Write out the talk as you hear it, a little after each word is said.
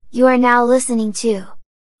You are now listening to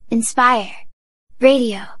Inspire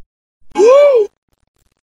Radio. Woo!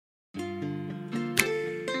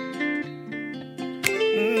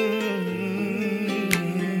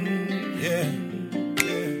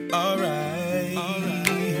 Alright.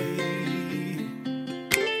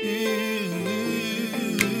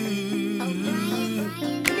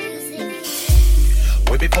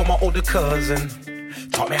 Way before my older cousin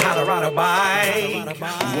taught me how to ride a bike.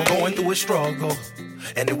 We were going through a struggle,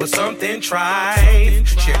 and it was something tried.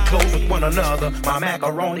 Shared clothes with one another, my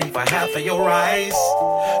macaroni for half of your rice.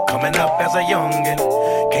 Coming up as a youngin',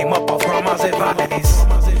 came up off grandma's advice.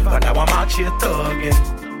 But now I'm out here thuggin',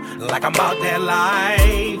 like I'm about that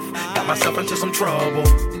life. Got myself into some trouble,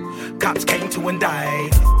 cops came to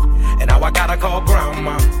indict. And now I gotta call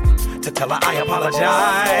grandma to tell her I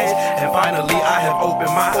apologize. And finally I have opened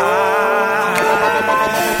my eyes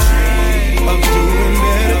of doing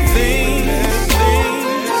better things,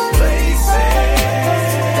 places.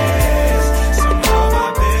 Somehow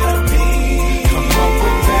I better me, come up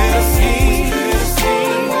with better schemes,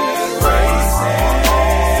 races.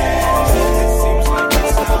 It seems like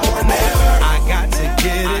it's now or never. I got to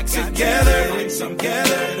get it together, some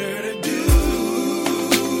better to do.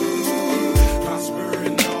 Prosper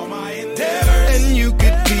in all my endeavors, and you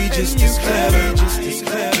could be just as clever, just as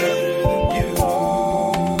clever than you.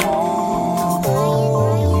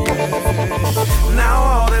 Now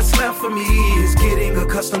all that's left for me is getting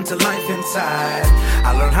accustomed to life inside.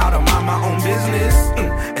 I learned how to mind my own business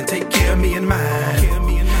and take care of me and mine.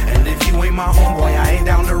 And if you ain't my homeboy, I ain't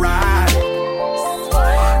down to ride.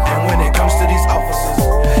 And when it comes to these officers,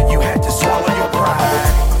 you had to swallow your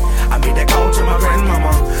pride. I made that call to my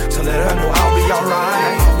grandmama to let her know I'll be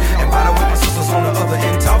alright. And by the way, my sisters on the other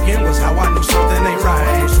end talking was how I knew something ain't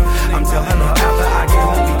right. I'm telling her after I get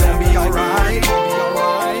home we gon' be alright.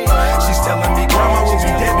 She's telling me grandma will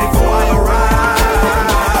be dead before I arrive.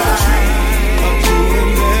 I'm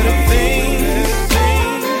doing better things,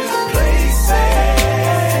 places.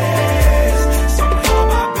 Somehow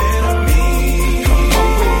I better me, come up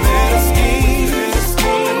with better schemes,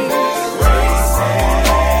 races.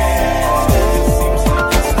 It seems like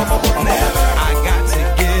it's now or never. I got to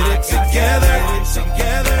get it together,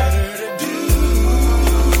 together to do.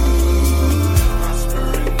 Prosper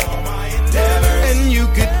in all my endeavors, and you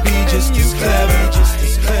could be just as clever, just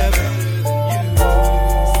as clever than you.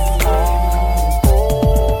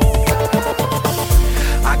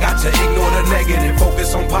 I got to ignore the negative,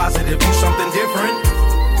 focus on positive, do something different.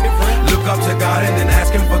 Look up to God and then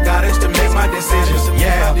ask Him for guidance to make my decisions.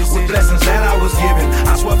 Yeah, with blessings that I was given,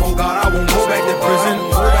 I swear for God I won't go back to prison.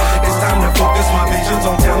 It's time to focus my visions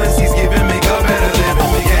on talents He's given, make a better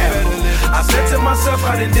living. Yeah, I said to myself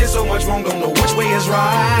I done did so much wrong, don't know which way is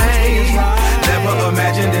right. Never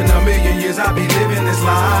imagined in a million years I'd be living this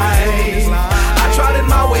life. I tried it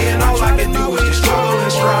my way and all I can do is just struggle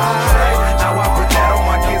and strive. Now I put that on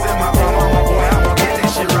my kids and my grandma, my boy, I'ma get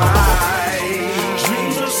this shit right.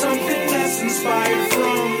 Dreams are something that's inspired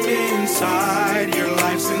from inside. Your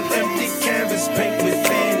life's an empty canvas, paint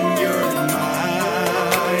within your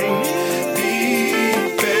mind. Be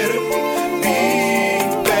better, be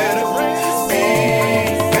better, be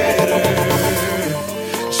better.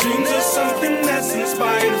 Dreams are something that's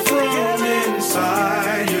inspired from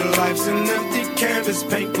inside. Your life's an empty canvas,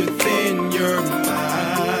 paint within your mind.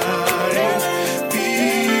 Be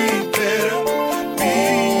better, be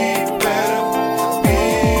better, be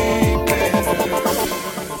better.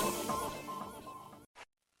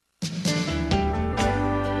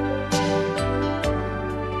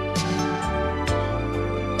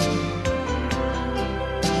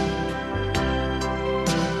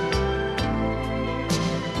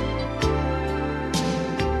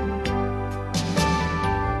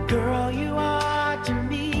 Girl, you are to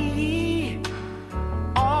me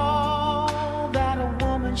all that a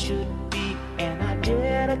woman should be, and I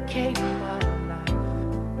dedicate my life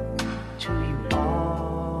to you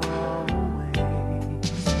always.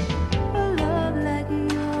 A love like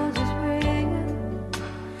yours is rare.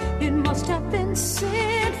 It must have been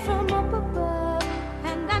sent from up above,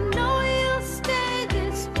 and I know you'll stay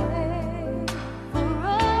this way for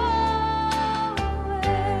always.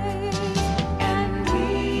 And we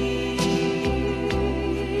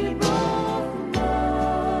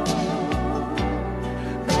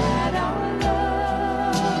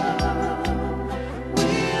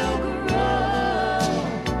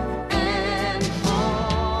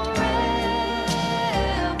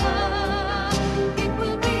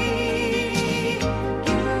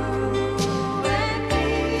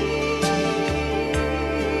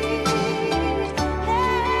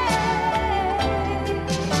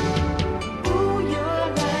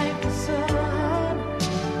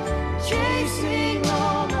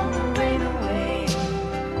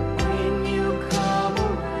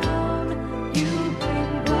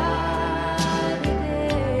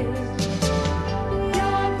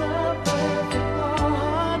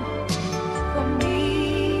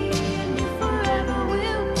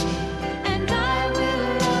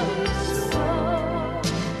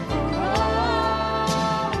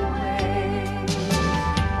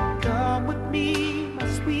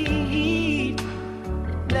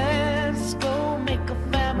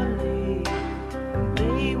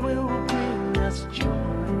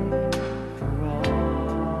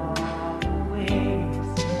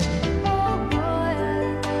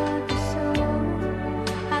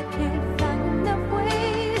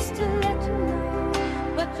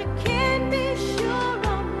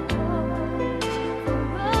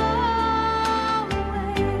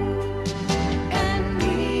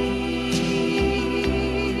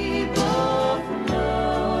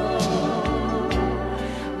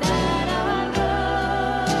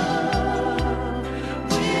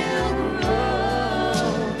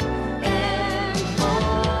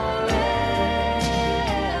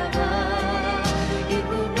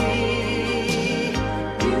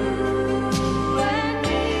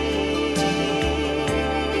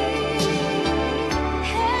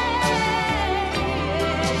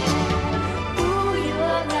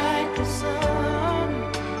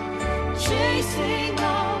chasing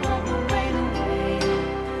all of the rain away.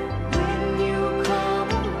 When you come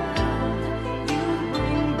around, you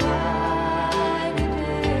bring brighter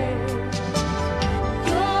days.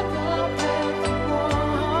 You're the perfect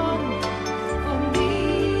one for me,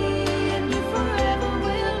 and you forever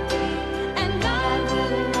will be. And I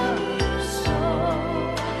will love you so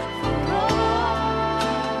for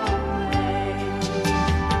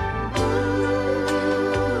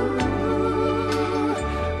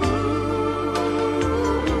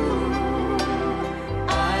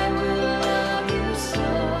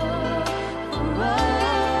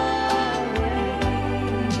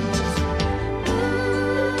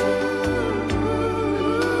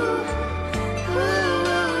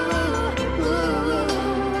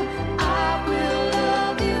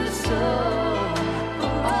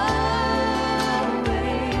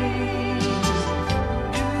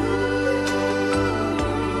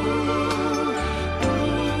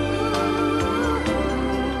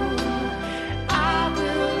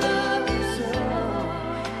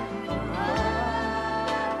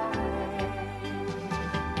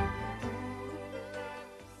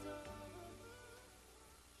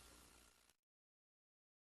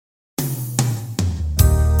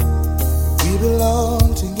We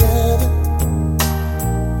belong together,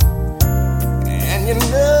 and you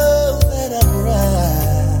know that I'm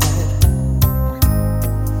right.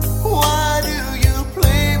 Why do you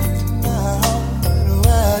play with my heart?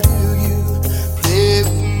 Why do you play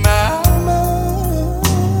with my mind?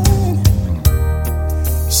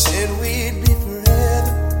 You said we'd be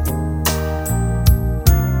forever,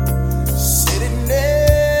 said it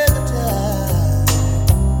never died.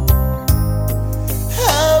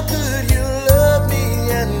 How could you love me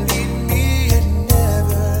and leave me and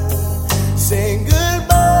never say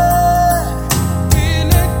goodbye? When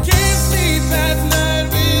I can't sleep at night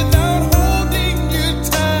without holding you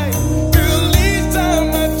tight, girl, each time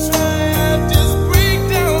I try, I just break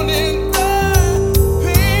down and die.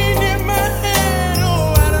 Pain in my head,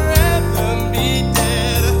 oh, I'd rather be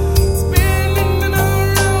dead, spinning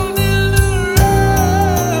around and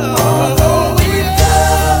around. Although we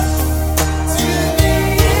love to the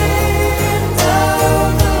end of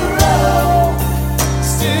the road,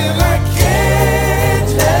 still I can't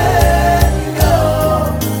let go.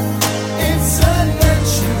 It's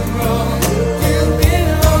unnatural. You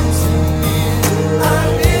belong to me, I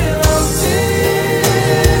belong to you.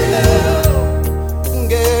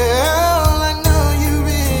 Girl, I know you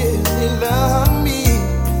really love me.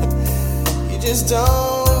 You just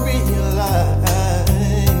don't realize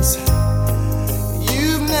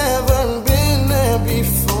you've never been there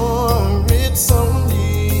before. It's only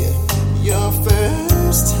your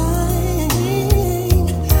first time.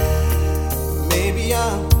 Maybe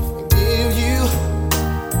I'll forgive you.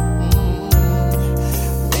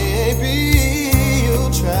 Maybe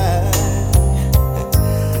you'll try.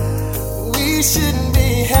 We shouldn't be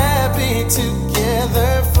happy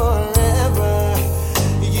together forever,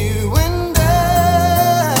 you and I.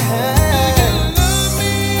 You love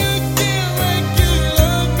me again like you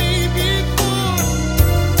loved me before.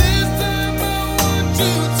 This time I want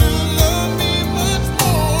you to love me much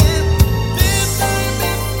more. This time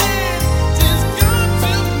instead, just come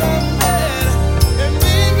to my bed and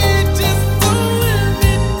baby, just don't let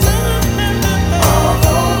me down.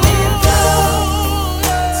 Although we go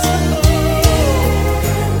to the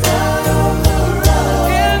end of the road,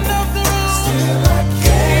 still I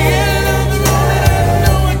can't let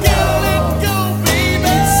go, baby.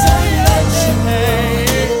 It's unnatural.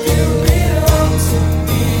 You belong to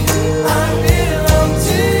me, I belong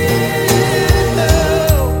to you.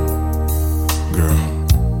 Girl,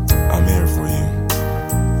 I'm here for you.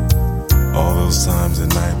 All those times at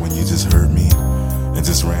night when you just hurt me and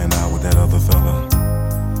just ran out with that other fella.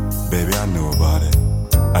 Baby, I knew about it.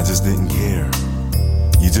 I just didn't care.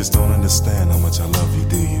 You just don't understand how much I love you,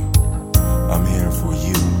 do you? I'm here for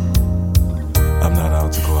you. I'm not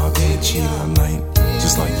out to go out there and cheat all night,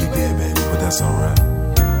 just like you did, baby, but that's alright.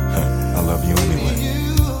 I love you anyway.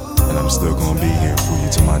 And I'm still gonna be here for you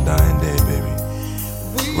till my dying day, baby.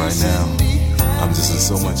 Right now, I'm just in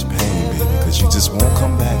so much pain, baby, cause you just won't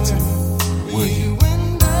come back to me, will you?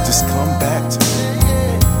 Just come back to me.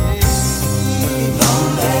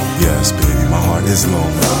 Yes, baby, my heart is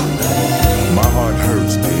lonely. My heart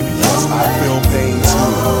hurts, baby. Yes, I feel pain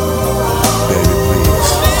too. Baby,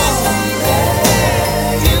 please.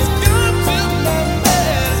 Just come to my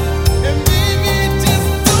bed and baby, just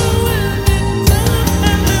don't let me down.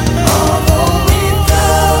 Although we go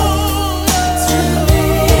to the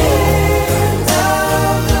end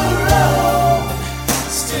of the road,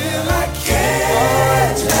 still I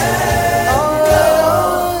can't let go.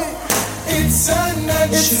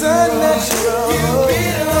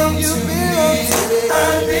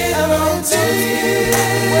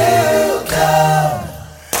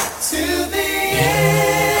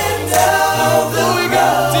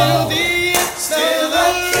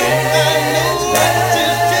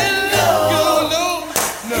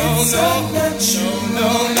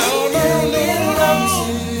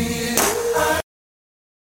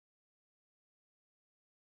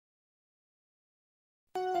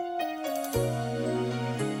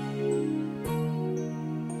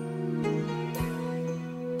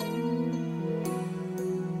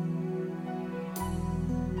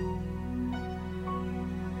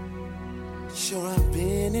 Sure, I've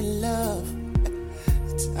been in love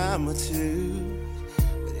a time or two,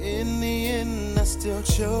 but in the end I still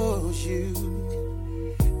chose you.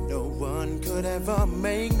 No one could ever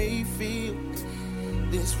make me feel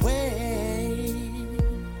this way.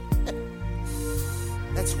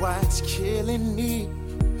 That's why it's killing me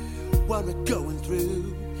what we're going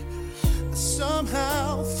through. I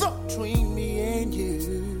somehow thought between me and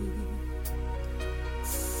you,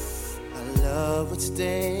 our love would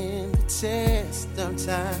stand the test of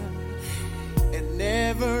time and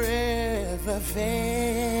never ever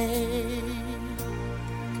fade.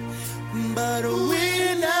 But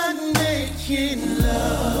we're not making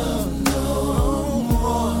love no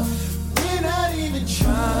more. We're not even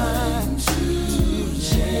trying to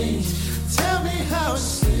change. Tell me how it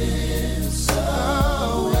slips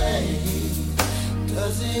away.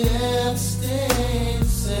 Does it ever stay the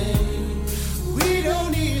same? We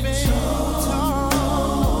don't even talk.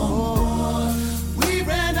 We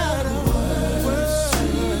ran out of words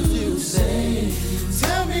to say.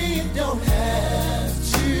 Tell me you don't have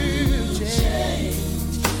to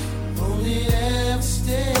change. Only ever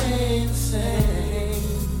stay the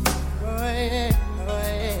same. Oh yeah, oh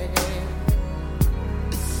yeah.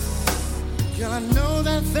 Girl, I know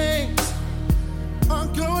that things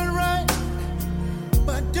aren't going right,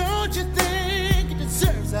 but don't you think it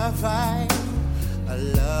deserves a fight? A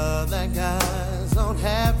love that guys don't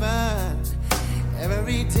happen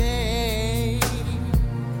every day.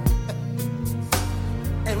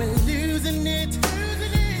 And we're losing it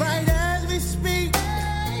right as we speak.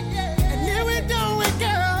 And here we don't wake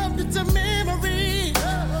up, it's a memory.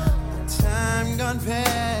 Time gone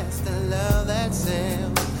past the love that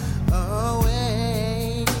sailed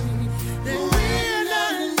away. We're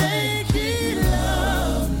not making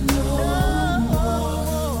love no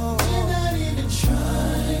more. We're not even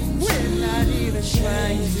trying. We're not even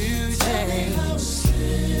trying to change.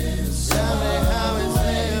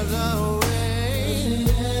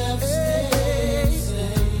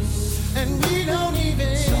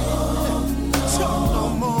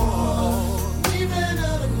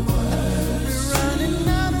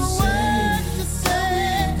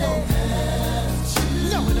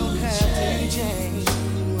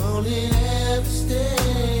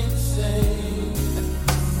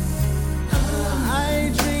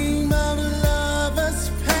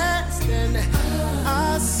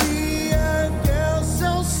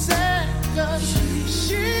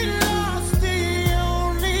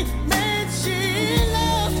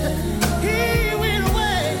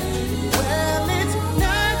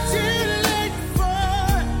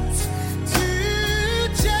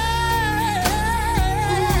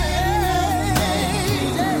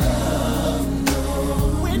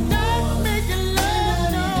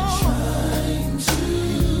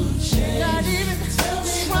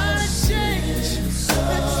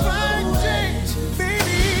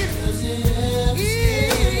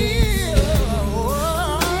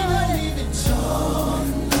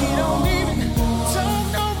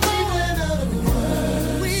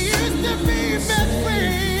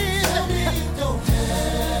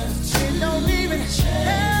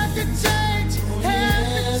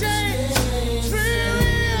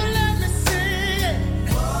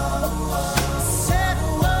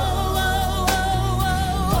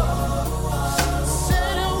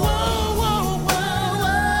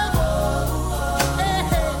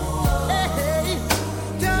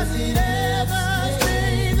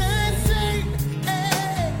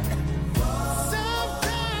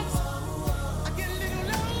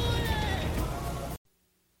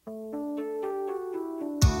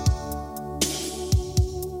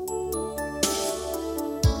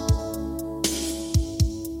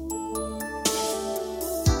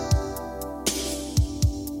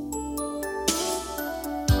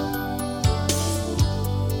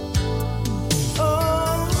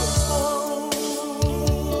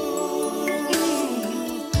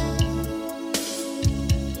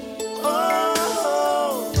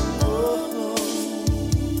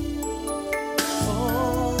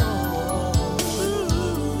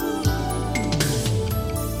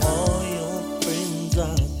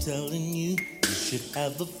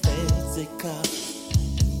 have a fancy car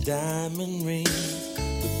and diamond rings.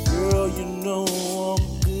 But girl, you know all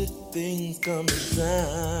good things come in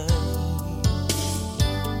time.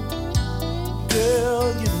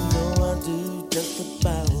 Girl, you know I do just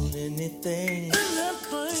about anything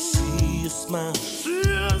to see you smile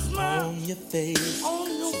on your face.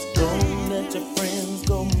 So don't let your friends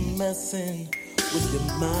go messing with your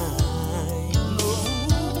mind.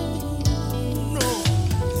 No.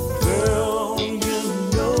 Girl, you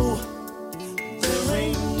know there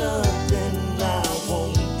ain't nothing I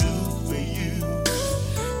won't do for you.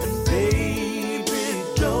 And baby,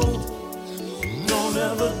 don't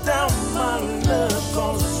ever doubt my love,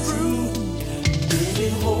 'cause it's true. Baby,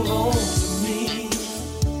 hold on to me.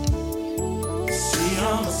 See,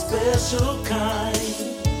 I'm a special kind,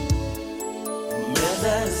 man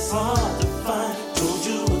that is hard to find. Told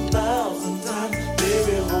you 1,000 times,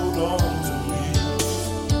 baby, hold on to me.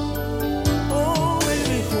 Oh,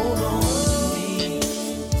 baby, hold on to me.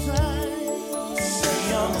 See,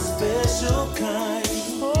 I'm a special kind,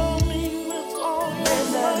 man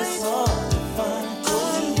that is hard to find.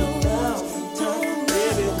 Told you 1,000 times,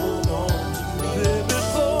 baby, hold on to me. Baby,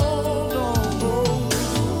 hold on.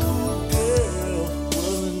 Girl,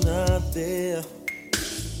 wasn't I there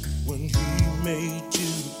when he made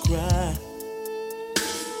you cry?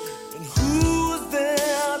 And who was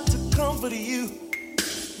there to comfort you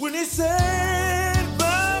when he said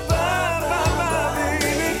bye, bye, bye, bye,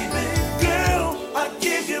 baby? Girl, I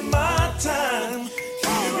give you my time.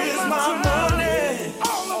 Here is my money.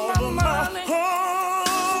 All of my money.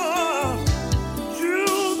 Oh,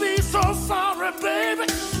 you'll be so sorry, baby,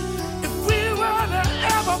 if we were to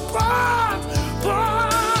ever part.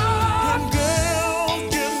 And girl,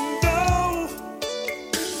 you know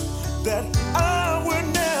that I would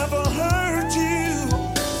never hurt you.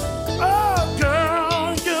 Oh,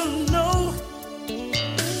 girl, you know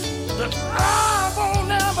that I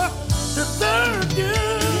won't ever desert you.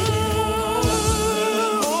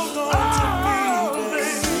 Hold on to me,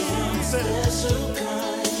 baby. I'm a special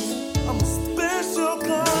kind. I'm a special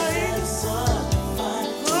kind.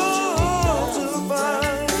 Oh, to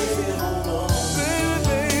find. Baby,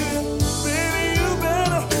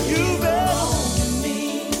 you better.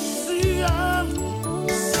 See, I'm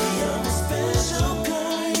a special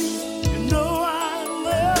kind. You know I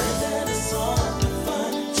love that is hard to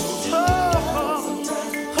find. Told you 1,000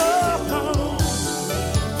 times,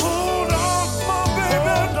 hold on, my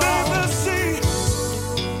baby, see,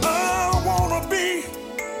 I wanna be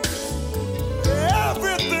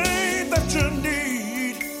everything that you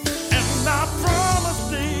need. And I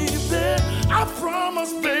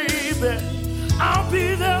promise, baby, I'll be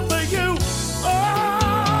there for you. Oh,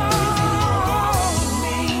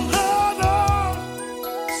 hold on.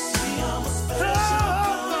 See, I'm a special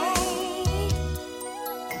kind.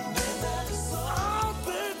 Oh,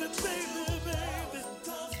 baby,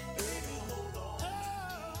 hold on.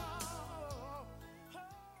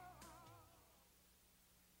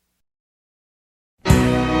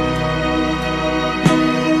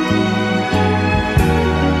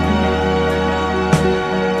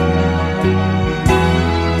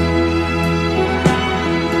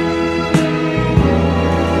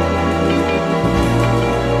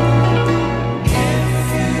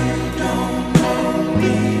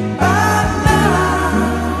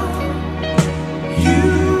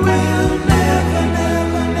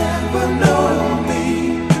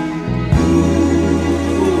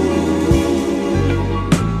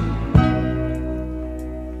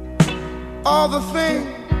 All the things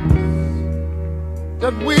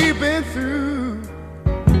that we've been through,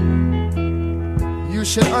 you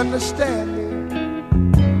should understand me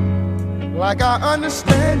like I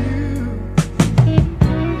understand you.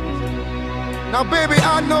 Now, baby,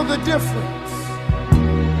 I know the difference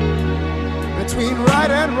between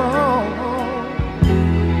right and wrong.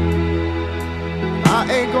 I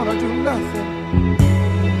ain't gonna do nothing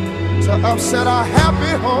to upset our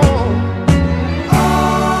happy home.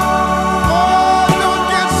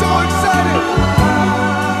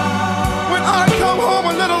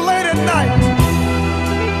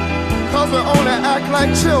 We only act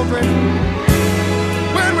like children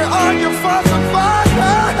when we argue, fuss, and fight.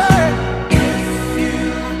 Hey. If you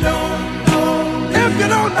don't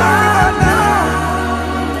know now,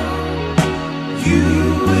 you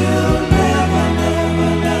will never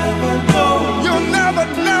know. You'll never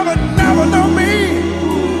know me.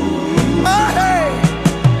 Hey.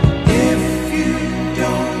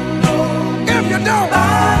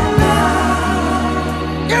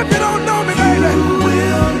 If you don't know me, baby, you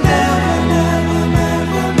will never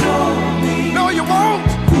know me. No, you won't.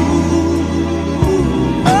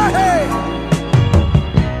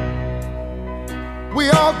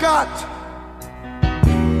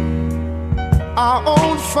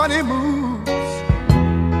 funny moves.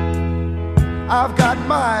 I've got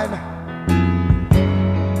mine.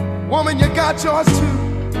 Woman, you got yours too.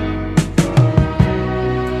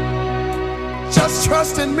 Just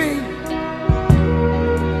trust in me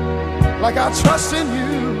like I trust in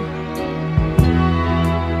you.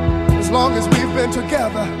 As long as we've been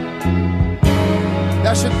together,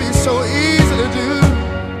 that should be so easy to do.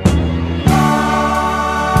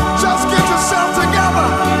 Just get yourself together,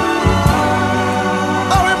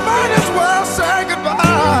 or we might as well say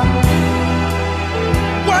goodbye.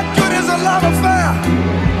 What good is a love affair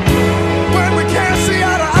when we can't see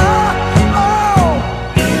eye to eye? Oh,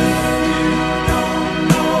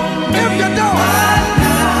 if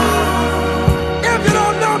you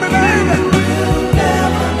don't know me, baby, we'll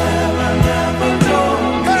never, never, never know.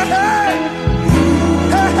 Hey, hey,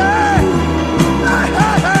 hey, hey, hey,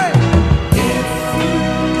 hey, hey.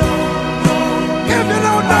 If you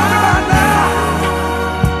don't know me by now,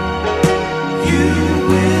 you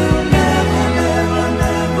will never, never,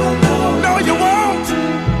 never know. No, you won't.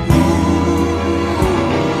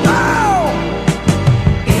 No.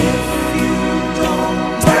 If you don't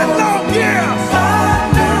 10 long years.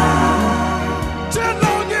 10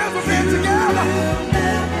 long years we've been together.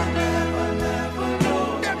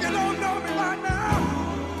 If you don't know me by now.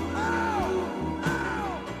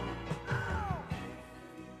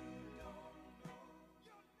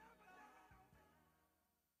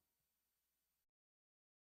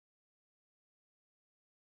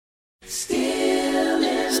 Still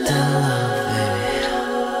in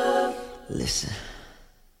love. Listen.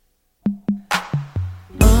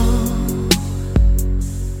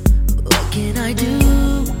 What can I do,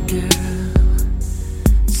 girl?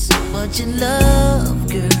 So much in love,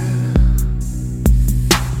 girl.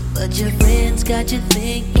 But your friends got you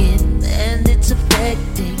thinking, and it's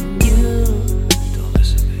affecting you. Don't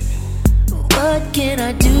listen, baby. What can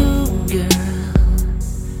I do, girl?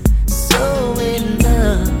 So in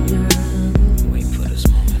love, girl. Wait for this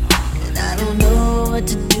moment. And I don't know what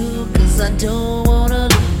to do, 'cause I don't wanna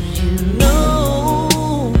lose you.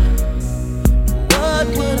 No. What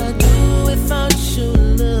would I do without your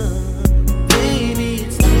love? Baby,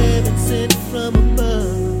 it's heaven sent from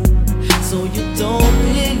above. So you don't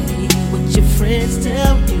believe what your friends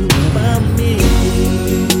tell you about me.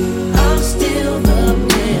 I'm still the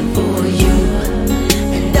man for you,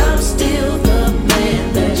 and I'm still the man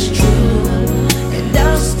that's true, and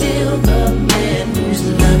I'm still the man who's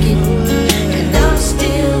lucky, and I'm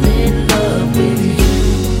still in love with you.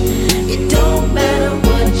 It don't matter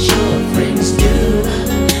what your friends do,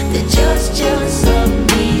 they're just jealous of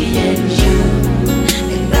me and you.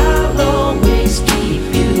 And I'll always keep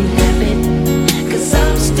you happy, 'cause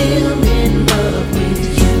I'm still in love with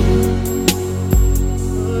you.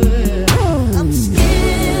 I'm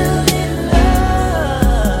still in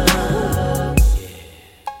love.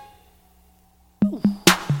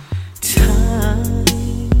 Time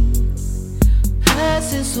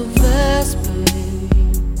passes so fast,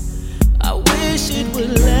 babe. I wish it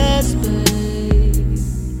would last, babe.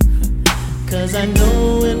 'Cause I know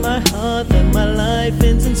in my heart that my life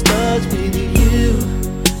ends and starts with you.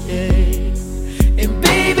 Yeah. And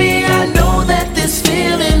baby, I know that this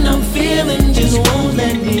feeling I'm feeling just won't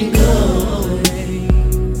let me go.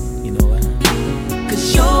 You know what? 'Cause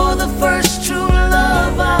you're the first true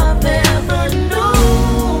love I've ever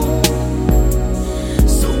known.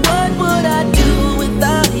 So what would I do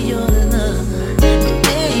without your love? And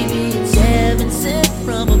baby, it's heaven sent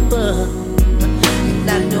from above. And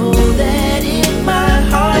I know that in my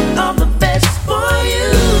heart I'm the best for you.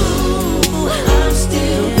 I'm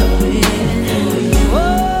still the man for you.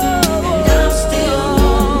 And I'm still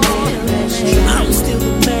the man that's true. I'm still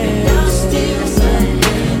the man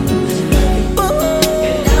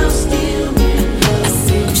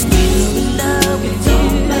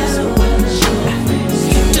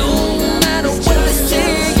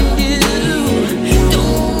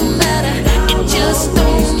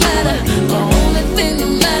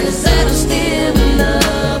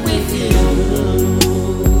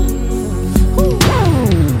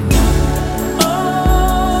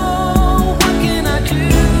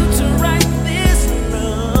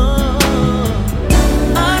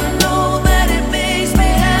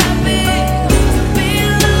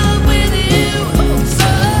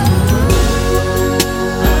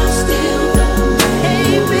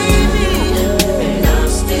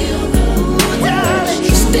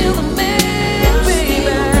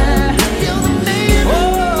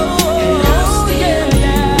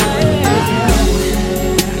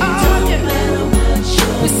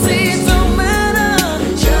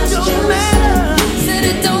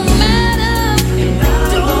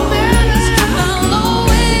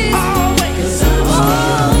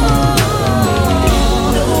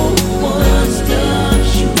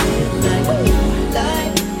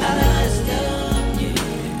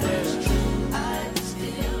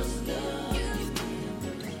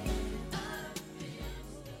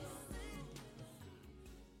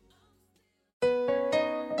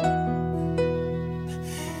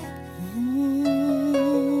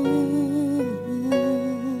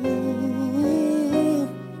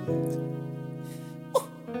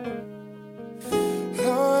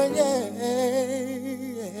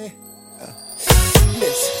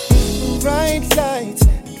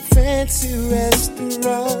fancy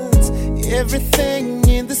restaurants, everything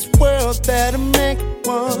in this world that a man could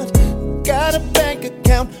want. Got a bank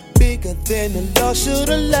account bigger than the law should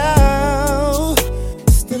allow.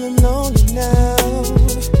 Still I'm lonely now.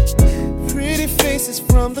 Pretty faces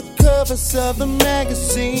from the covers of the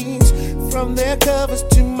magazines, from their covers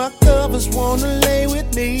to my covers, wanna lay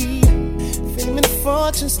with me. Fame and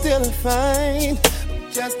fortune still I find,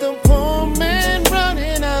 just a poor man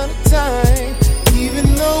running out of time.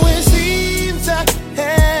 Even though it seems I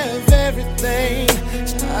have everything,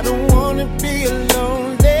 I don't wanna be a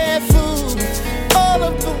lonely fool. All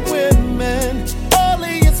of the women, all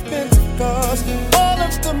the expensive cars, all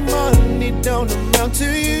of the money don't amount to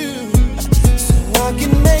you. So I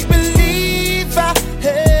can make believe I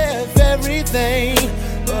have everything,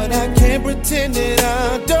 but I can't pretend that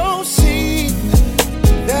I don't see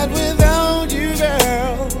that without you,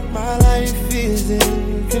 girl, my life is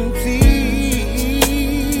incomplete.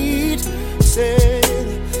 Said,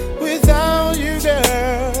 without you,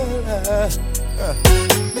 girl,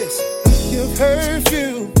 listen, your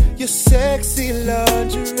perfume, your sexy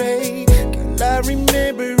lingerie, girl, I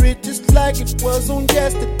remember it just like it was on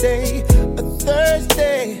yesterday. A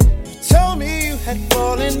Thursday, you told me you had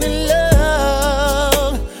fallen in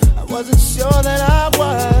love. I wasn't sure that I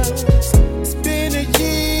was. It's been a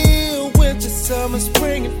year, winter, summer,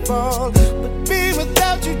 spring, and fall, but being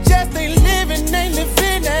without you just ain't living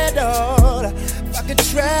at all. If I could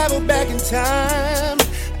travel back in time,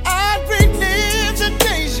 I'd relive the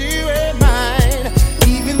days you were mine.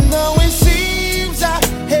 Even though it seems I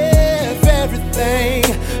have everything,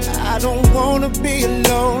 I don't wanna be a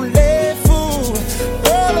lonely fool.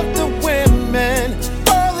 All of the women,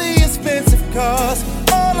 all the expensive cars,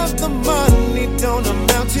 all of the money don't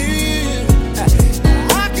amount to you.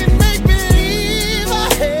 I can make believe I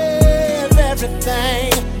have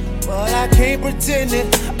everything, but I can't pretend that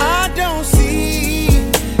I don't see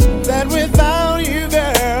that without you,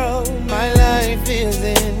 girl, my life is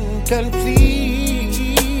incomplete.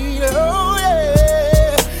 Oh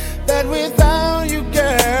yeah, that without you,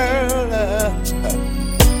 girl,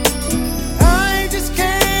 I just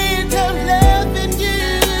can't help loving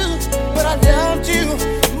you, but I loved you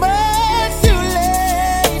much too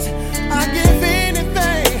late. I give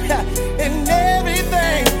anything and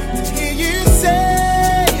everything to hear you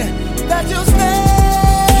say that you'll stay.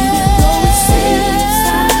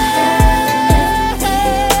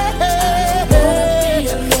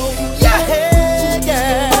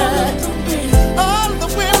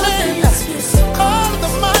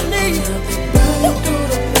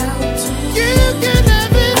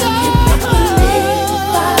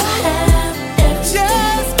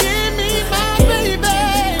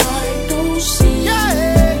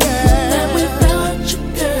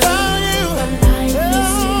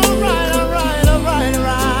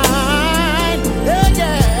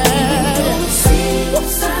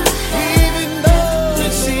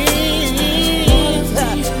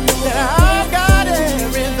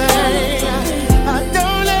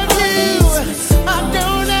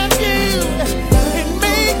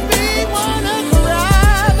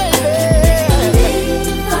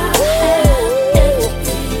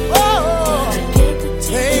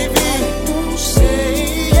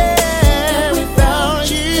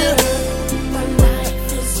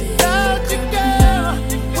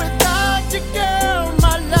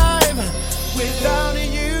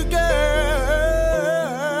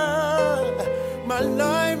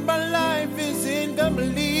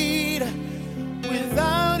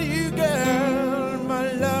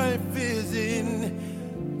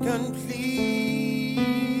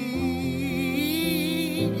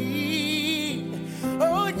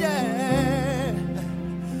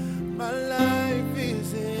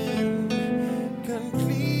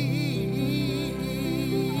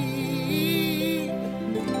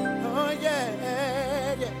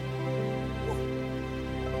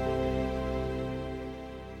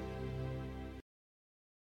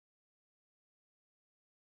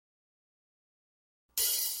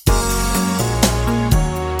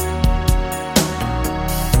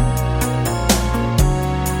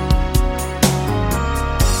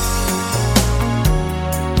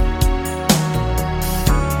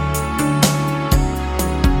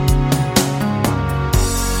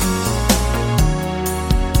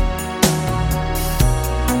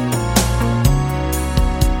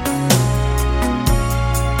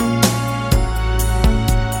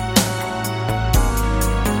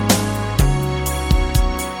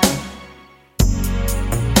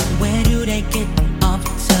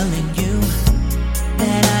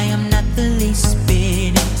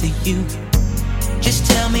 you. Just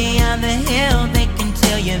tell me how the hell they can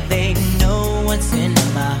tell you they know what's in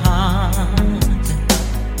my heart.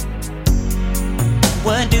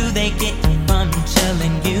 What do they get from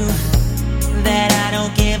telling you that I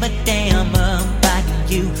don't give a damn about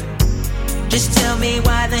you? Just tell me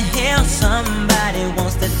why the hell somebody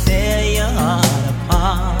wants to tear your heart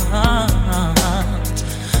apart.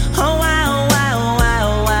 Oh, why, oh, why, oh, why,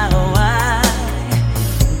 oh, why, oh, why?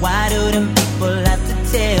 Why do them people have to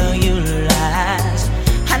tell you lies?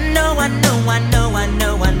 I know, I know, I know, I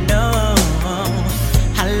know, I know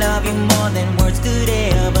I love you more than words could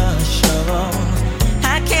ever show.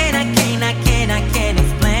 I can't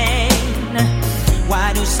explain.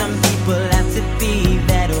 Why do some people have to be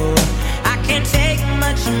that way? I can't take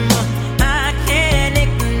much more. I can't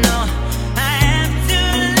ignore. I have to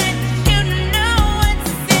let you know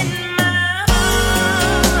what's in my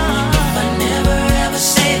heart. If I never ever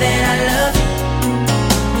say that I love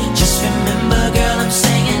you, just remember, girl, I'm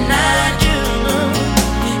saying I do.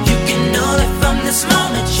 You can know that from this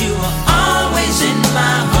moment you are always in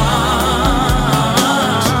my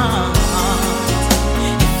heart.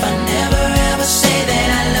 If I never ever say that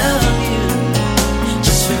I love you,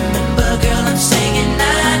 just remember, girl, I'm saying I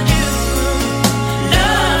do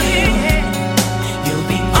love you. You'll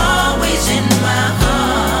be always in my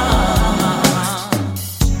heart.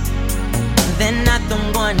 They're not the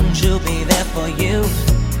ones who'll be there for you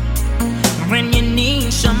when you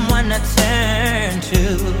need someone to turn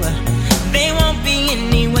to. They won't be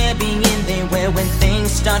anywhere, when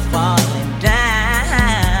things start falling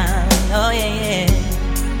down. Oh yeah, yeah.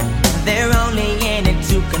 They're only in it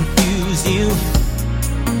to confuse you,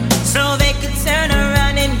 so they could turn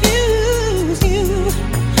around and use you.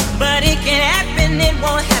 But it can happen, it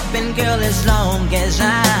won't happen, girl, as long as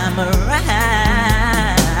I'm around.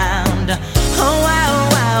 Oh, why, oh,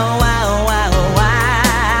 why, oh, why, oh, why, oh,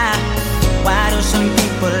 why? Why do some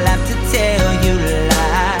people have to tell you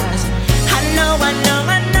lies? I know, I know,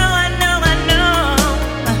 I know, I know, I know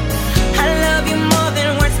I love you more than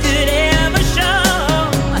words could ever show.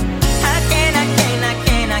 I can't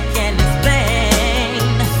explain.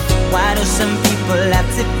 Why do some people have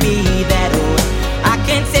to be that way? I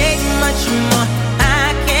can't take much more.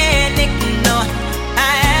 I can't ignore.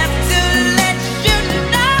 I have to let you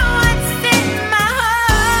know what's in my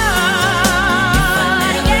heart.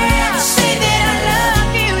 If I never ever say that I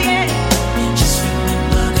love you, yeah, just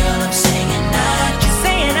remember, girl, I'm saying I do.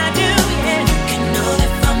 Saying I do, yeah. You can know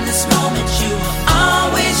that from this moment you are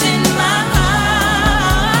always in my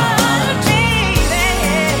heart, baby.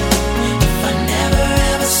 If I never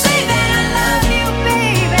ever say that I love you,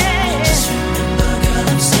 baby, just remember, girl,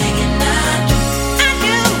 I'm saying I do. I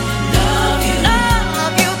do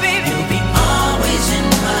love you, baby. You'll be always in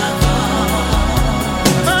my heart.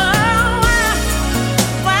 Oh,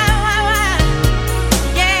 why,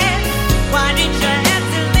 yeah? Why did you have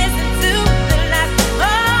to listen to the last?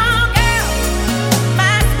 Oh, girl,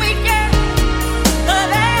 my sweet girl. Oh,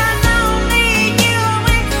 there's only you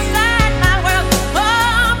inside my world.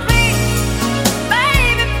 Oh, please,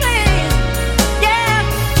 baby, please, yeah.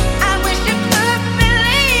 I wish you could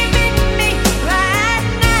believe in me right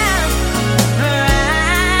now.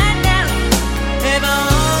 If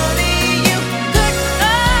only you could.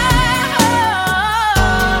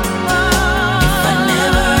 If I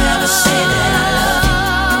never ever say that I love you,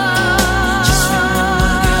 just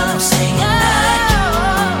remember, girl, I'm saying I do.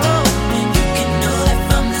 You can know that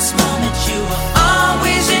from this moment you are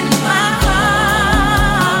always in my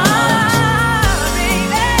heart,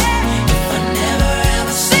 baby. If I never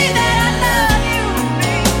ever say that I love you,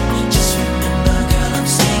 baby, just remember, girl, I'm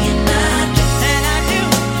saying I do. And I do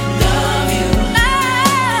love you.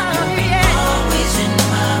 You'll be always in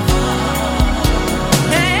my heart.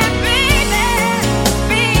 And baby,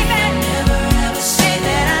 never ever say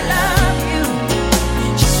that I love you.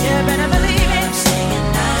 Just you better believe it. I'm saying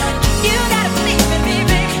I do. You gotta believe in me,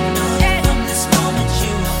 baby. Know that from this moment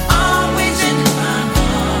you are always in my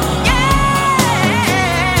heart. Yeah.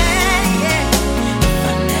 If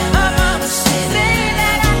I never ever say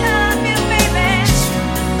that I love you, baby, just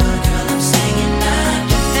remember, girl, I'm saying I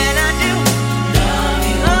do. And I do love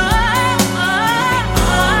you. Always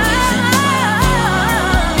in my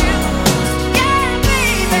heart. Yeah,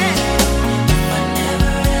 baby. If I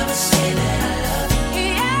never ever say that I love you,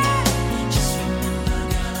 yeah, just remember,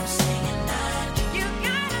 girl, I'm saying I do. You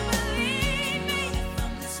gotta believe me.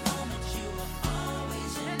 From this moment you are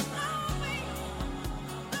always in my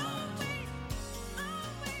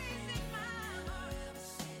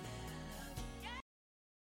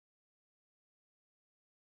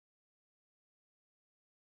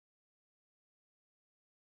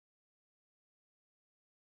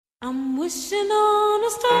I'm wishing on a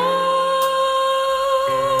star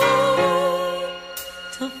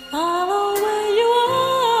to follow where you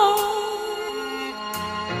are.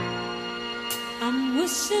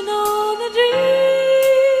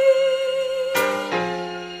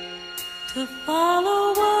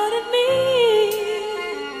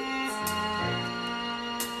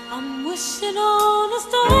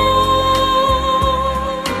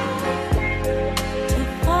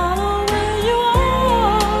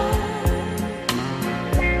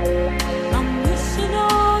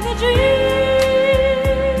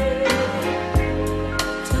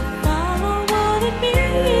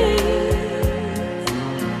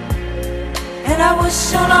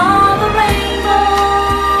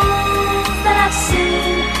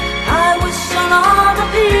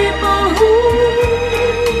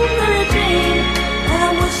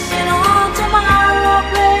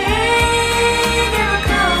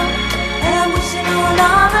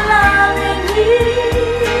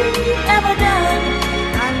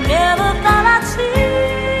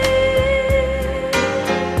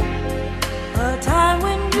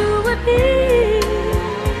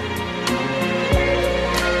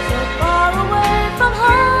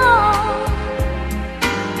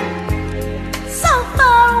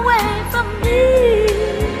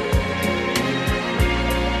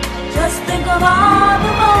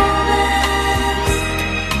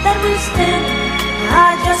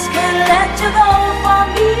 just can't let you go for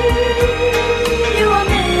me. You were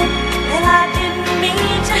mean, and I didn't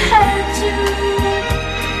mean to hurt you.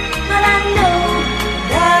 But I know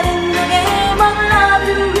that in the game of love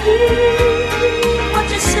you reap what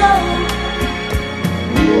you sow.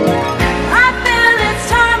 I feel it's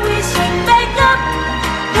time we should make up,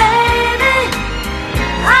 baby.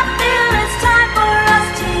 I feel it's time for us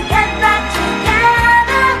to get back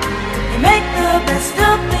together and make the best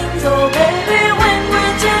of things, oh baby, when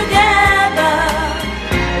we're together.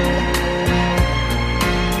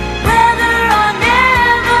 Whether or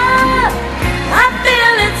never, I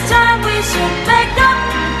feel it's time we should make up,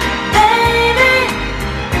 baby.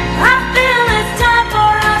 I feel it's time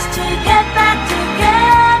for us to get back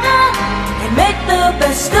together and make the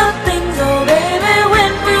best of things, oh baby,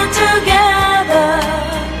 when we're together.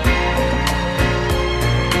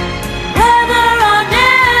 Whether or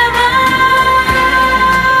never,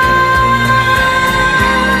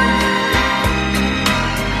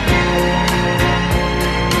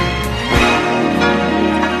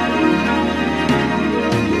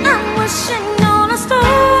 I'm wishing on a star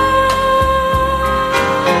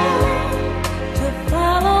to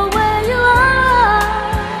follow where you are.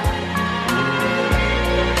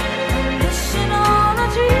 I'm wishing on a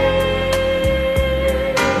dream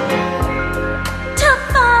to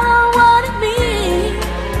follow what it means.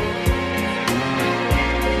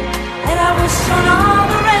 And I wish on all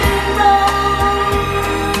the rainbows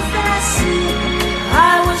that I see.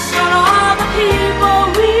 I wish on all the people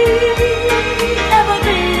we ever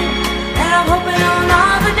meet. And I'm hoping on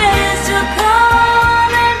all the days to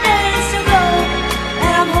come and days to go.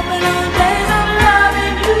 And I'm hoping on days of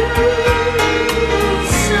loving you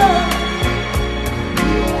so.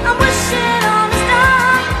 I'm wishing on a star.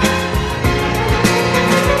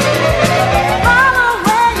 Follow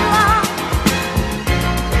where you are.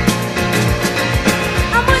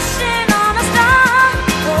 I'm wishing on a star.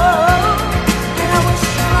 Oh, and I wish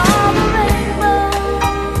on all the rainbows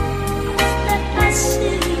that I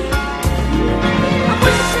see. I'm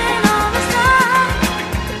wishing on a star.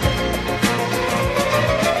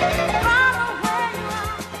 Follow where you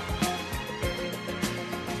are.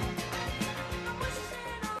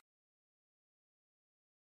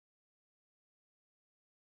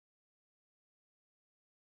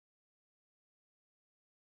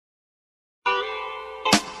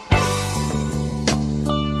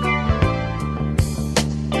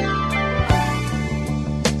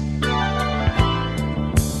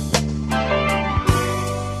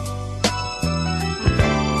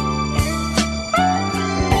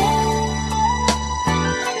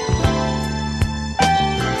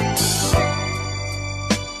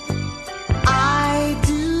 I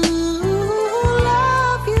do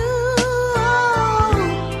love you,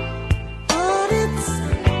 but it's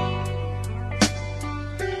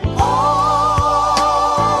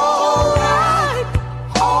alright,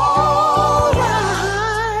 alright.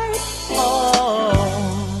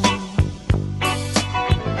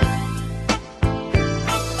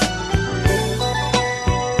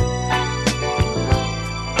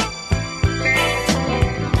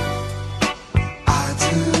 I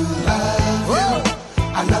do love you.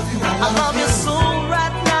 I love you. I love you so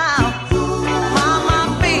right now, my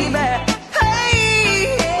baby.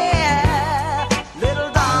 Hey, yeah,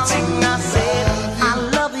 little darling, I said I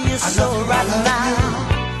love you so right now.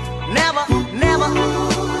 Never, never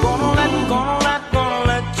gonna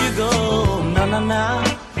let you go. No, no, no.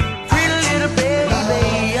 Pretty little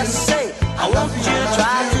baby, I say I want you to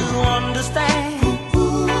try to understand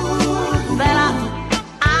that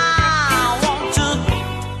I want to.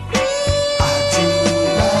 I do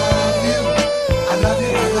love you. I love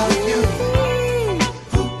you. I love you.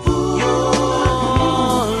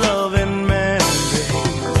 Your loving man,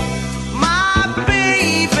 my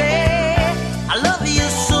baby, I love you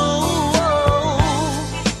so,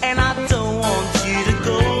 and I don't want you to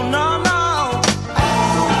go, no, no.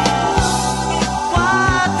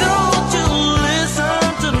 Why don't you listen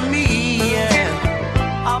to me? Yeah.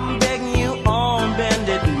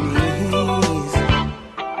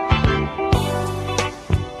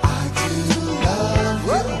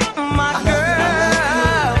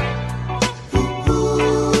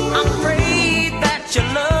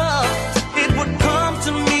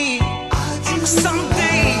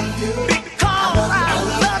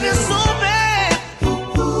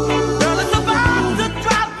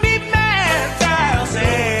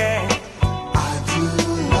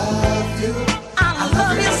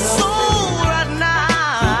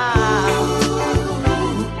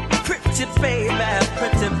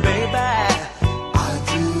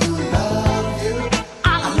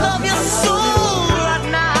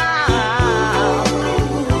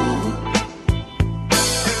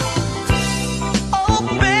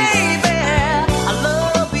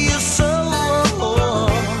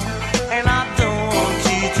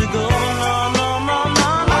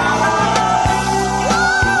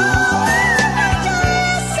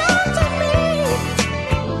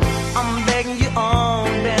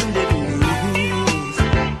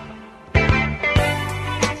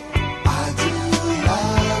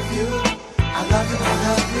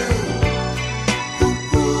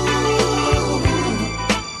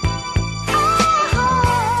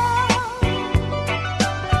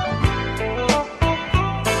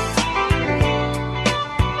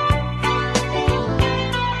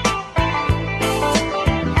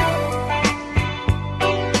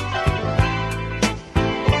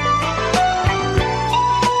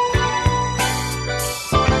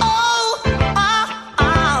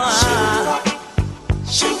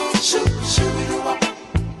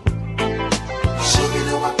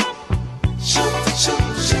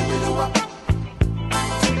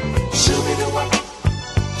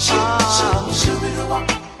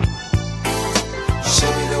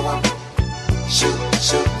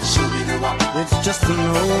 It's just an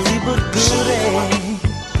oldie but goodie.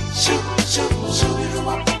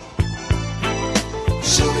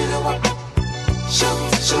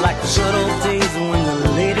 Like the good old days when the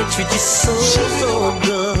lady treated you so, so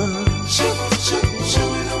good.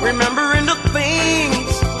 Remembering the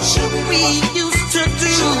things we used to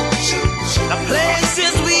do, the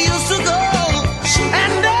places we used to go,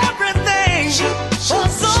 and everything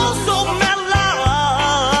was so, so mellow.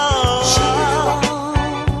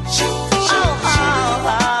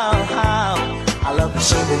 I love the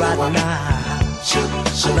soul right now.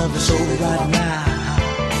 I love the soul right now.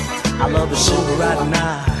 I love the soul right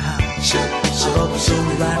now. I love the soul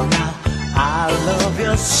right now. I love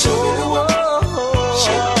your soul. I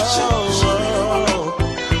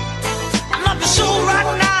love your soul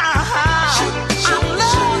right now. I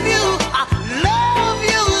love you. I love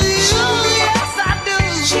you. Yes, I do.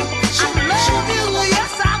 I love you.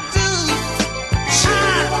 Yes, I do.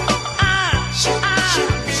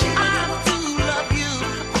 I do love you.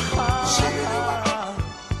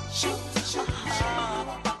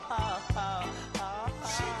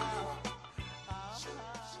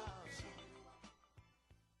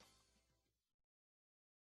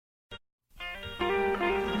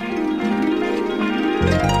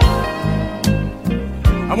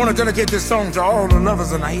 I want to dedicate this song to all the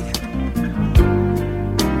lovers tonight.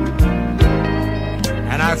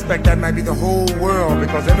 And I expect that might be the whole world,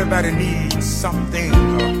 because everybody needs something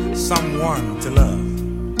or someone to love.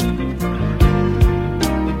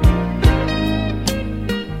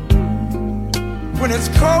 When it's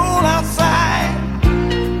cold outside,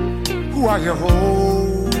 who are you holding?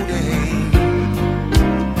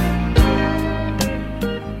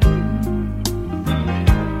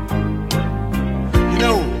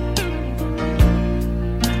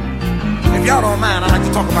 If y'all don't mind, I'd like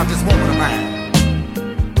to talk about this woman of mine.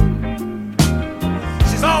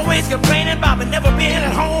 She's always complaining about me never being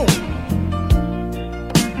at home.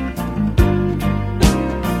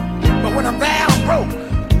 But when I'm there, I'm broke.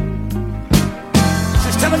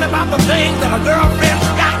 She's telling me about the things that her girlfriend's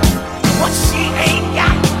got and what she ain't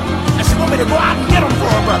got, and she want me to go out and get them for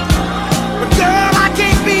her brother. But girl, I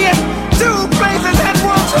can't be in two places at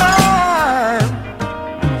one time.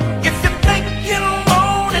 If you think you're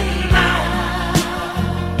lonely now,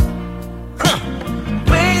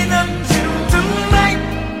 wait until tonight,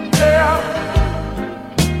 girl.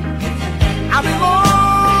 I'll be long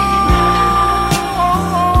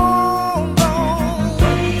gone,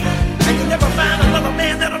 and you'll never find another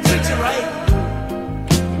man that'll treat you right.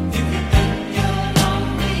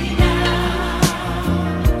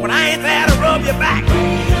 When I ain't there to rub your back,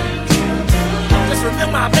 just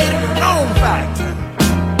remember I made it a known fact.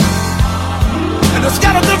 And the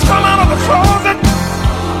skeletons come out of the closet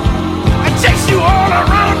and chase you all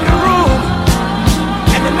around the room,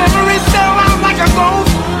 and the memories sell out like a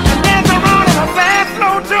ghost and dance around in a fast,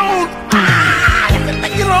 slow tune. If you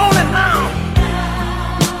think you're lonely now,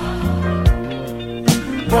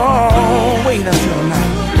 oh, wait until now.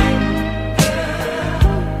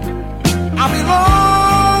 I'll be long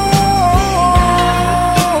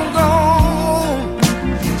gone,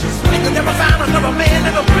 and you'll never find another man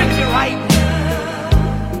that'll treat you right.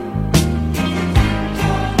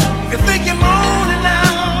 If you think you're lonely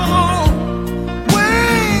now,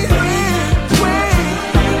 wait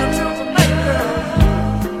until tonight, girl.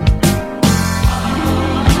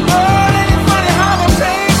 Oh, it ain't funny how the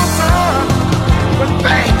tables turn when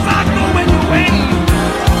things are going your way.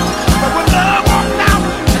 But when love walks out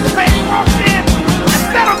and the pain walks in,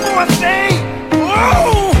 instead of going stay,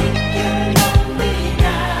 whoa!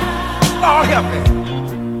 Lord help me.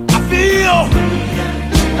 I feel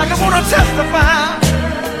like I wanna testify.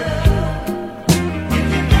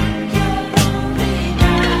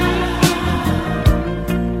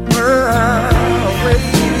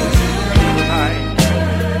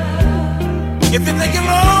 If you think you're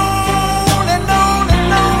lonely, lonely,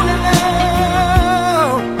 lonely now,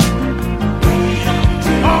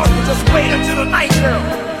 oh, you just wait until the night, girl.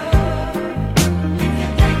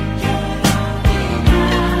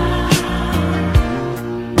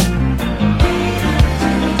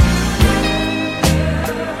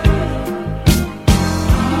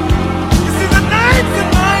 You see, the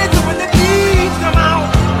nights when the needs come out,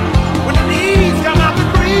 when the needs come out to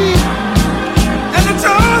breathe, and the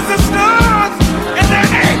toes and stars, and there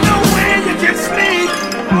ain't no way you can sleep.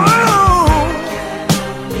 Oh,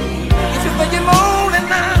 if you think you're lonely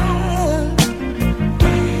now,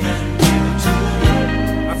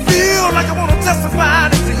 I feel like I want to testify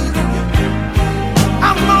this evening.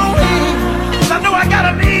 I'm lonely, 'cause I know I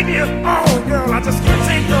gotta leave you. Oh, girl, I just can't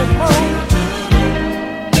take no more.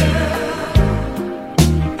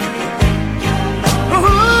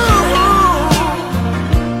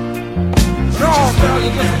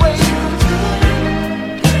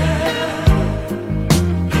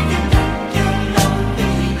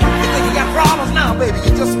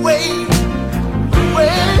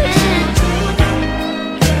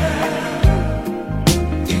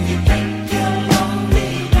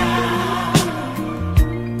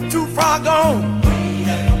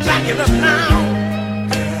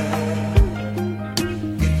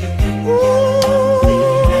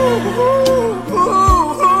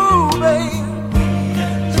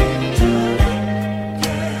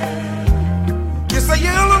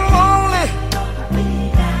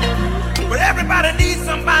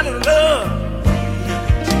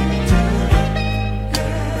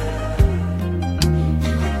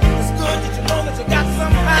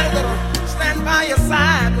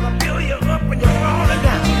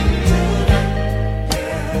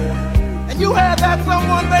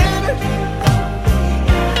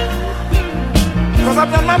 I've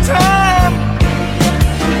done my time,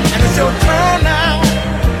 and it's your turn now.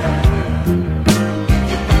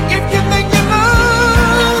 If you think you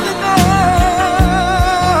know the ground,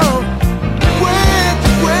 wait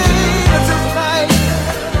until tonight.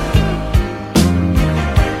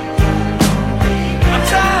 I'm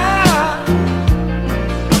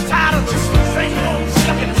tired of just the same old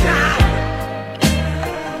sucking time.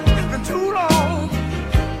 It's been too long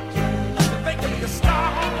to think that we can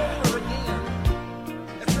start all over again.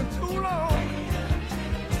 It's been too long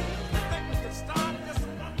to think we can start this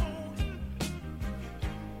one more time.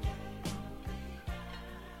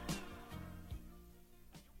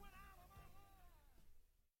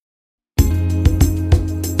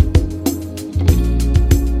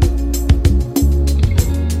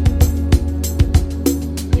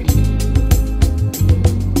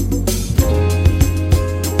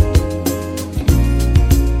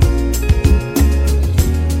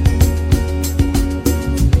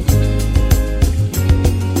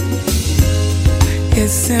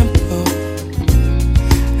 It's simple,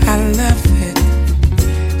 I love it,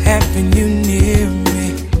 having you near me,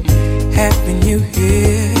 having you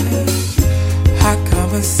here. Our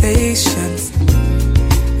conversations,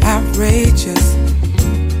 outrageous.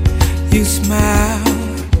 You smile,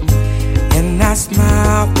 and I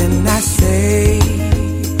smile, and I say,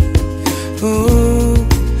 oh,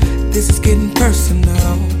 this is getting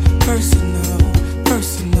personal, personal,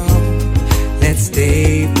 personal. Let's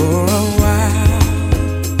stay for a while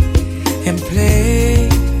and play.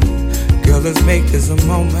 Girl, let's make this a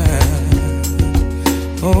moment.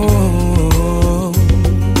 Oh,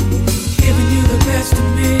 giving you the best of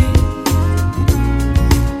me.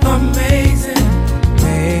 Amazing,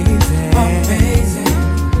 amazing, amazing.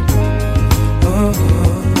 Oh,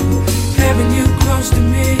 having you close to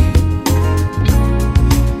me.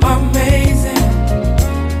 Amazing,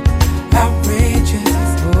 outrageous.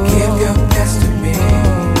 Give your best to me.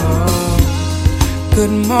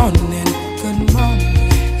 Good morning, good morning.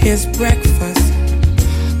 Here's breakfast.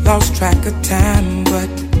 Lost track of time, but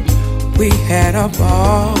we had a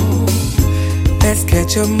ball. Let's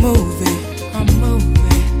catch a movie,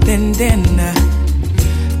 then dinner.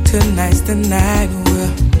 Tonight's the night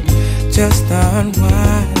we'll just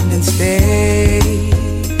unwind and stay.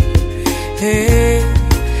 Hey,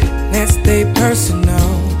 let's stay personal,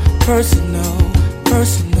 personal,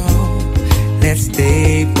 personal. Let's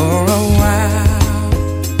stay for a while.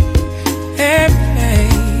 Hey,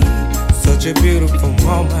 such a beautiful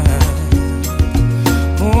moment.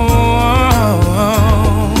 Oh,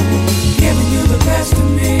 giving you the best of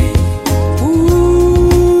me.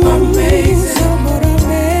 Ooh, amazing, somewhat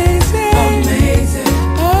amazing, amazing.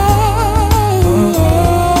 Oh,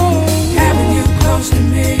 having you close to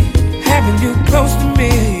me, having you close to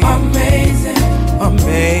me. Amazing,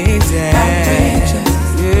 amazing, outrageous.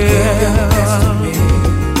 Yeah, give you the best of me.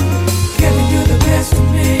 Giving you the best of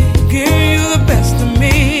me. Giving you the best of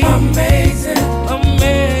me. Amazing,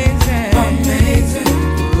 amazing, amazing.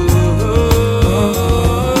 Ooh,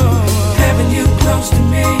 having you close to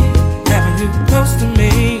me, having you close to me.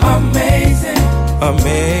 Amazing,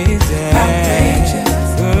 amazing, outrageous.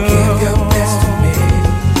 Give your best to me.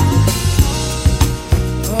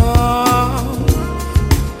 Oh,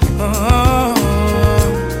 oh,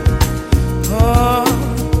 oh,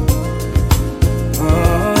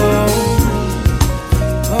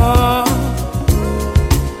 oh,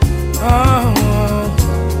 oh.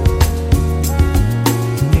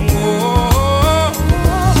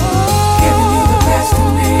 Giving you the best of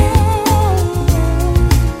me.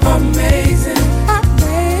 Amazing,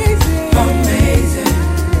 amazing, amazing.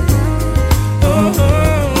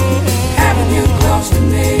 Having you close to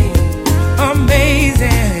me.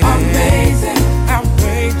 Amazing, amazing,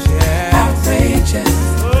 outrageous, outrageous.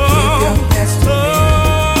 Give your best to me.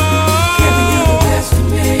 Giving you the best of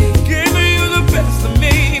me. Giving you the best of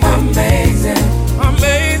me. Amazing,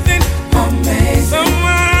 amazing, amazing. So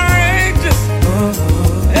outrageous.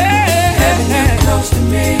 Having you close to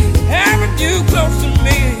me. Having you close to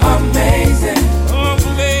me. Amazing,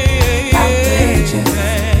 amazing, outrageous.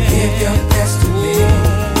 Give your best to me.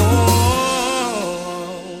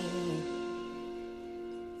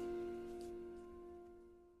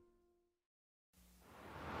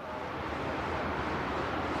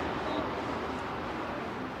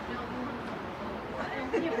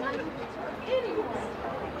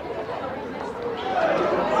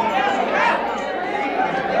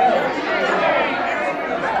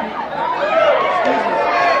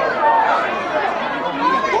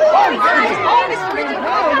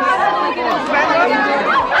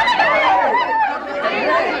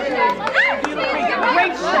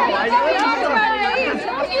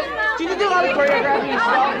 Did you do all the choreography?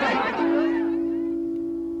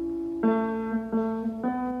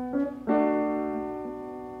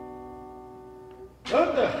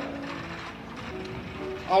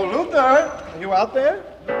 you out there?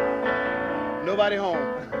 Nobody home.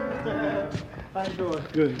 How you doing?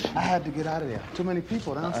 Good. I had to get out of there. Too many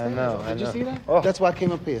people downstairs. I know. Did you see that? Oh. That's why I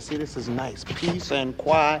came up here. See, this is nice. Peace and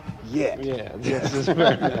quiet. Yeah, this is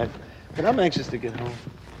very nice. But I'm anxious to get home.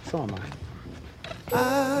 So am I.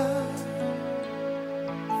 I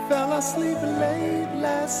fell asleep late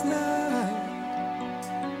last night,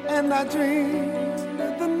 and I dreamed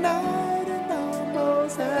of the night and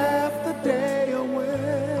almost half the day away.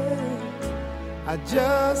 I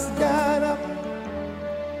just got up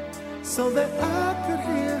so that I could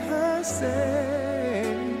hear her say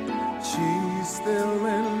she's still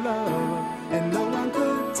in love and no one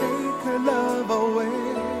could take her love away.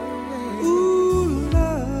 Ooh,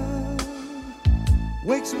 love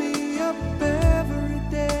wakes me up every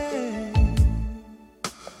day,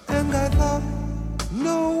 and I thought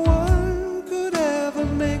no one could ever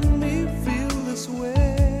make me feel this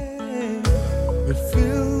way. It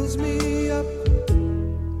fills me up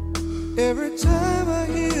every time I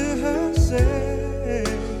hear her say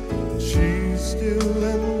she's still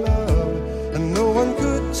in love and no one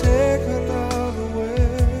could take her love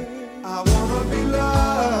away. I wanna be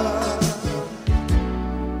loved.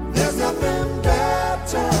 There's nothing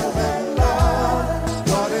better than love.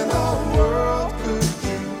 What in the world could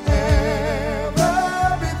you ever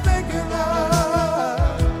be thinking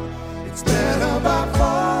of? It's better by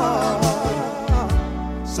far.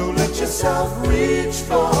 So let yourself reach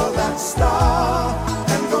for that star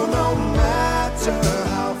and go no matter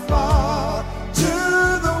how far to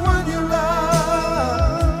the one you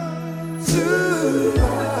love, to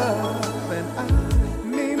love. And I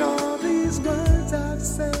mean all these words I've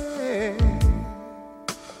said.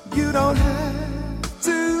 You don't have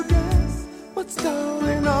to guess what's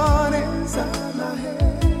going on inside my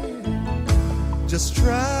head. Just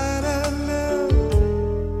try to know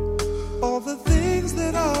all the things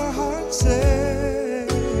that our hearts say.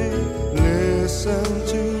 Listen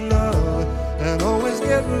to love and always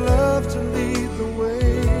get love to lead the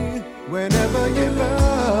way. Whenever you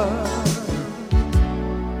love,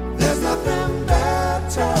 there's nothing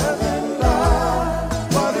better than love.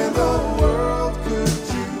 What in the world could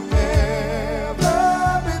you ever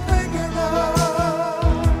be thinking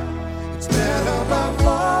of? It's better by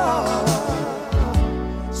far.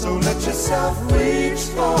 So let yourself reach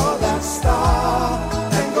for that star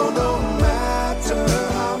and go no matter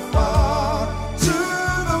how far to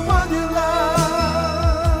the one you love.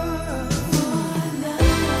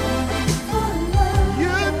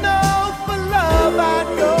 You know for love I'd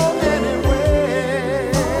go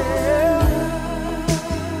anywhere.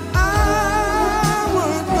 I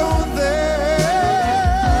would go there.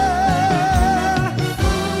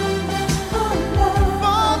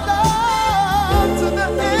 For love to the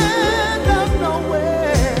end of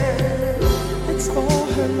nowhere. It's for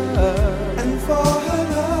her love and for her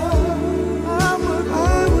love. I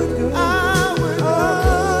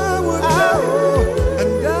would go,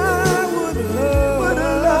 and I would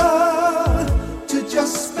love to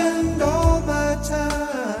just spend all my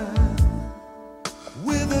time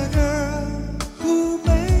with a girl who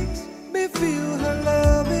makes me feel her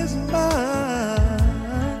love is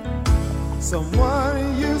mine.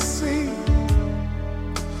 Someone you see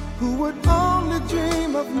who would only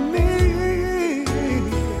dream of me.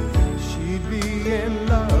 She'd be in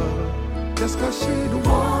love just 'cause she'd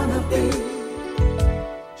wanna be.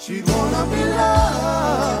 She'd wanna be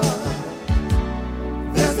loved.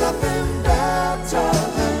 There's nothing better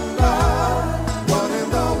than love. What in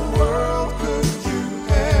the world could you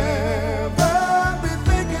ever be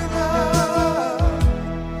thinking of?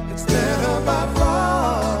 It's better by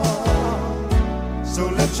far. So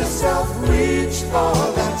let yourself reach for